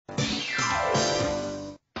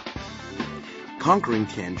Conquering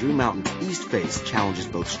Tianzhu Mountain's east face challenges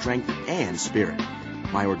both strength and spirit.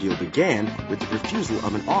 My ordeal began with the refusal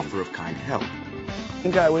of an offer of kind help.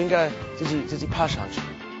 我应该自己爬上去。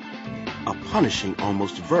 A punishing,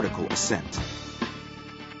 almost vertical ascent.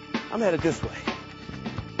 I'm headed this way.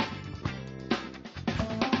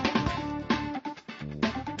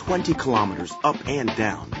 20 kilometers up and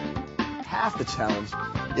down. Half the challenge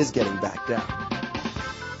is getting back down.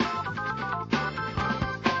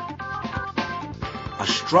 A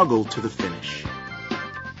struggle to the finish.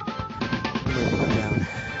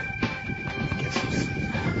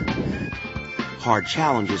 Hard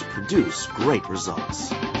challenges produce great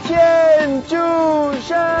results. 天柱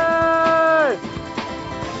山!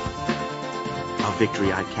 A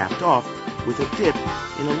victory I capped off with a dip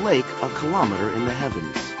in a lake a kilometer in the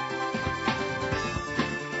heavens.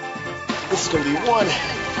 This is going to be one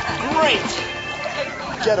great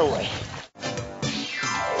getaway.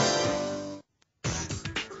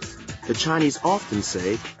 The Chinese often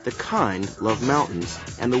say the kind love mountains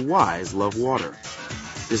and the wise love water.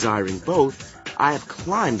 Desiring both, I have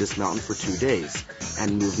climbed this mountain for 2 days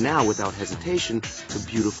and move now without hesitation to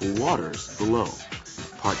beautiful waters below.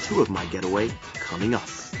 Part 2 of my getaway coming up.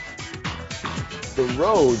 The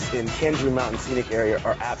roads in Tianzhu Mountain Scenic Area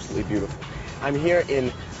are absolutely beautiful. I'm here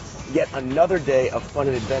in yet another day of fun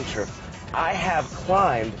and adventure. I have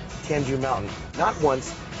climbed Tianzhu Mountain not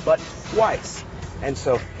once, but twice. And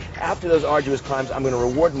so after those arduous climbs, I'm going to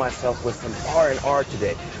reward myself with some R&R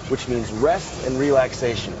today, which means rest and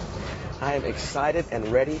relaxation. I am excited and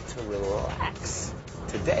ready to relax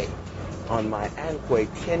today on my Anhui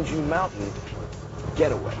Tianzhu Mountain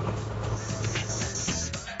getaway.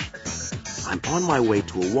 I'm on my way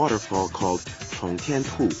to a waterfall called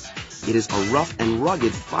Tongtianpu. It is a rough and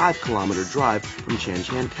rugged 5-kilometer drive from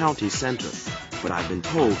Qianqian County center, but I've been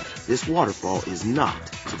told this waterfall is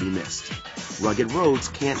not to be missed. Rugged roads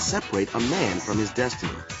can't separate a man from his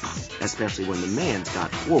destiny, especially when the man's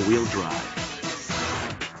got 4-wheel drive.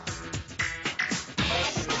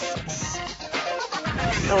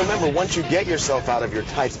 Now remember, once you get yourself out of your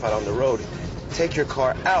tight spot on the road, take your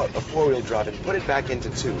car out of 4-wheel drive and put it back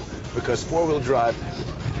into 2, because 4-wheel drive,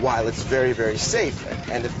 while it's very, very safe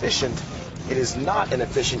and efficient, it is not an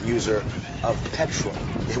efficient user of petrol.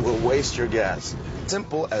 It will waste your gas.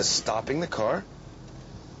 Simple as stopping the car,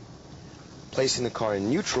 placing the car in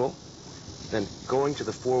neutral, then going to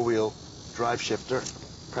the 4-wheel drive shifter,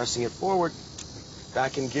 pressing it forward,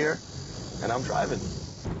 back in gear, and I'm driving.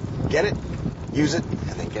 Get it, use it,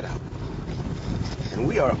 and then get out. And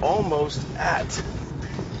we are almost at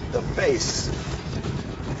the base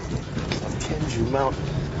of Tianzhu Mountain.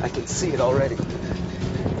 I can see it already.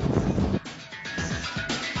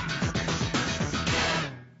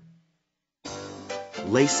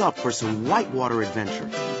 Lace up for some whitewater adventure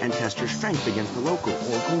and test your strength against the locals.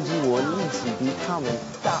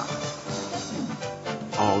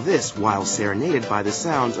 All this while serenaded by the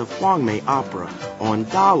sounds of Huangmei Opera on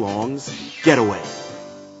Dalong's Getaway.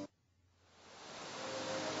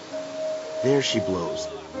 There she blows,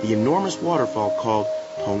 the enormous waterfall called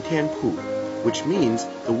Tongtianpu, which means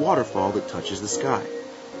the waterfall that touches the sky.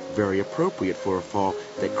 Very appropriate for a fall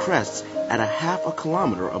that crests at a half a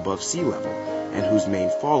kilometer above sea level, and whose main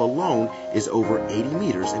fall alone is over 80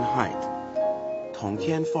 meters in height.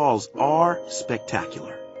 Tongtian Falls are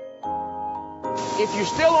spectacular. If you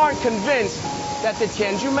still aren't convinced that the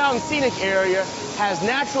Tianzhu Mountain Scenic Area has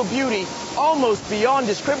natural beauty almost beyond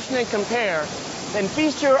description and compare, then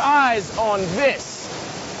feast your eyes on this,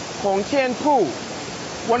 Tongtianpu,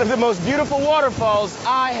 one of the most beautiful waterfalls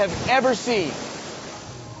I have ever seen.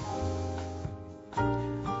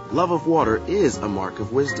 Love of water is a mark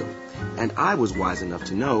of wisdom, and I was wise enough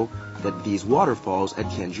to know that these waterfalls at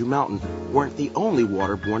Tianzhu Mountain weren't the only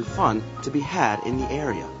waterborne fun to be had in the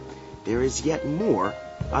area. There is yet more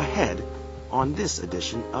ahead on this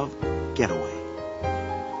edition of Getaway.